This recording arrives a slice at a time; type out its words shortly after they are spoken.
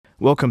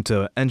Welcome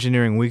to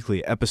Engineering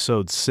Weekly,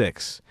 Episode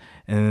 6.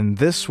 And in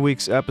this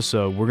week's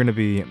episode, we're going to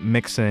be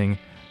mixing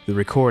the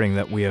recording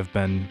that we have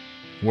been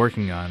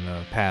working on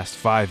the past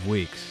 5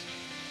 weeks.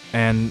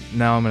 And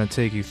now I'm going to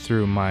take you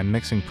through my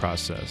mixing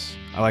process.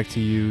 I like to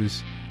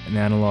use an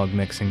analog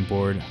mixing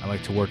board. I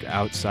like to work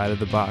outside of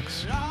the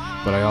box,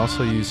 but I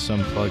also use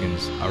some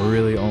plugins. I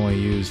really only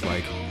use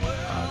the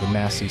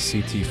Massey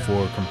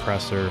CT4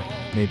 compressor,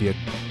 maybe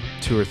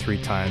 2 or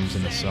 3 times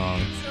in a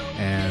song.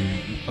 And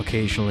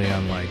occasionally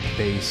on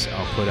bass,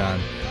 I'll put on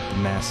the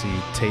Massey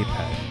tape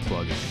head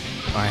plugin.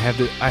 I had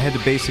to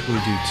basically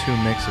do 2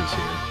 mixes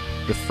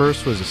here. The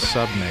first was a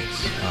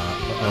sub-mix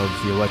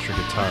of the electric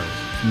guitars.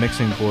 The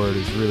mixing board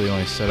is really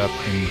only set up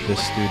in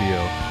this studio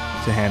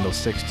to handle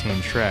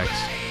 16 tracks,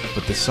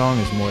 but the song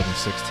is more than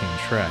 16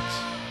 tracks.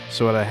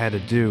 So what I had to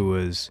do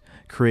was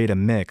create a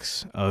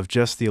mix of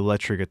just the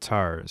electric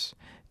guitars,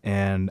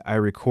 and I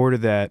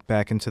recorded that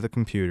back into the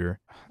computer.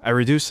 I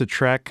reduced the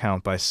track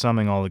count by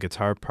summing all the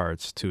guitar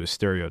parts to a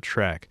stereo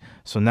track,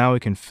 so now we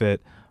can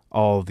fit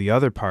all the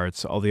other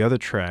parts, all the other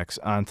tracks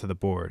onto the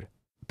board.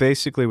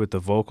 Basically with the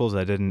vocals,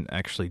 I didn't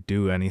actually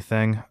do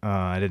anything.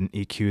 I didn't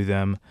EQ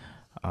them.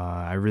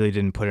 I really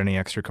didn't put any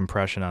extra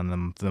compression on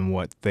them than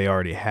what they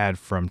already had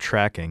from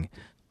tracking.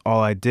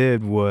 All I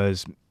did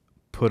was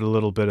put a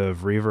little bit of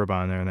reverb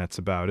on there, and that's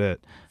about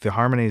it. The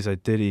harmonies I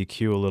did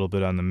EQ a little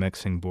bit on the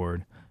mixing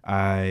board.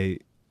 I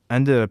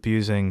ended up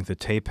using the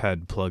tape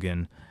head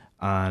plugin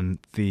on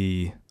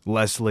the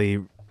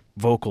Leslie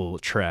vocal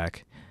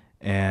track,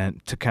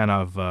 and to kind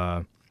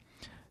of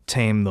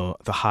tame the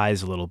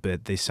highs a little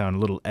bit. They sound a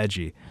little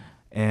edgy,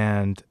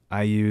 and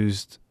I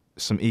used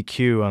some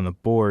EQ on the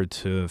board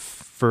to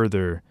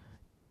further,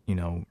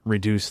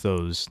 reduce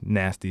those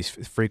nasty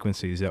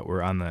frequencies that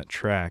were on that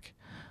track.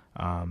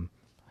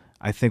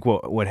 I think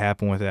what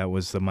happened with that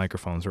was the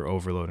microphones were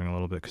overloading a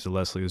little bit because the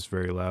Leslie was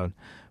very loud,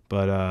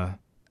 but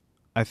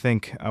I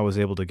think I was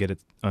able to get it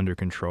under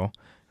control.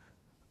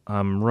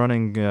 I'm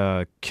running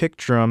kick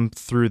drum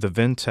through the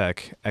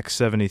Vintech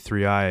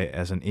X73i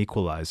as an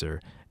equalizer,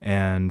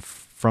 and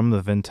from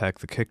the Vintech,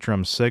 the kick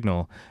drum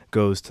signal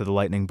goes to the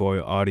Lightning Boy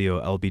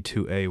Audio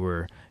LB2A,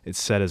 where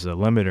it's set as a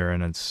limiter,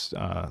 and it's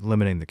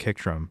limiting the kick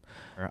drum.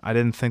 I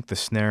didn't think the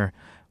snare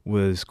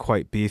was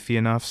quite beefy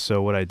enough,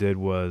 so what I did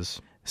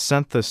was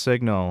sent the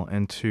signal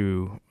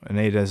into an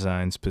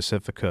A-Designs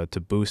Pacifica to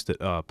boost it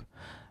up.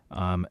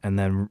 And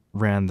then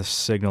ran the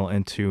signal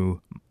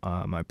into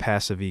my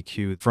passive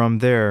EQ. From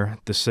there,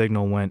 the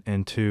signal went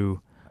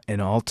into an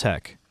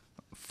Altec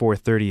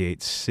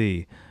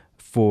 438C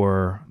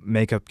for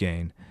makeup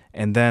gain.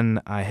 And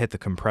then I hit the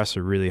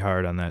compressor really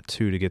hard on that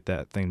too to get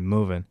that thing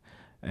moving,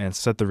 and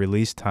set the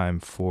release time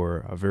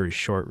for a very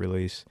short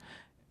release.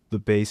 The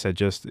bass, I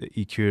just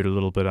EQ'd a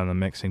little bit on the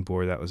mixing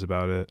board. That was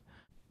about it.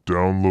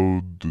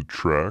 Download the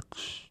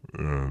tracks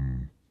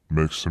and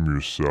mix them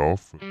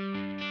yourself.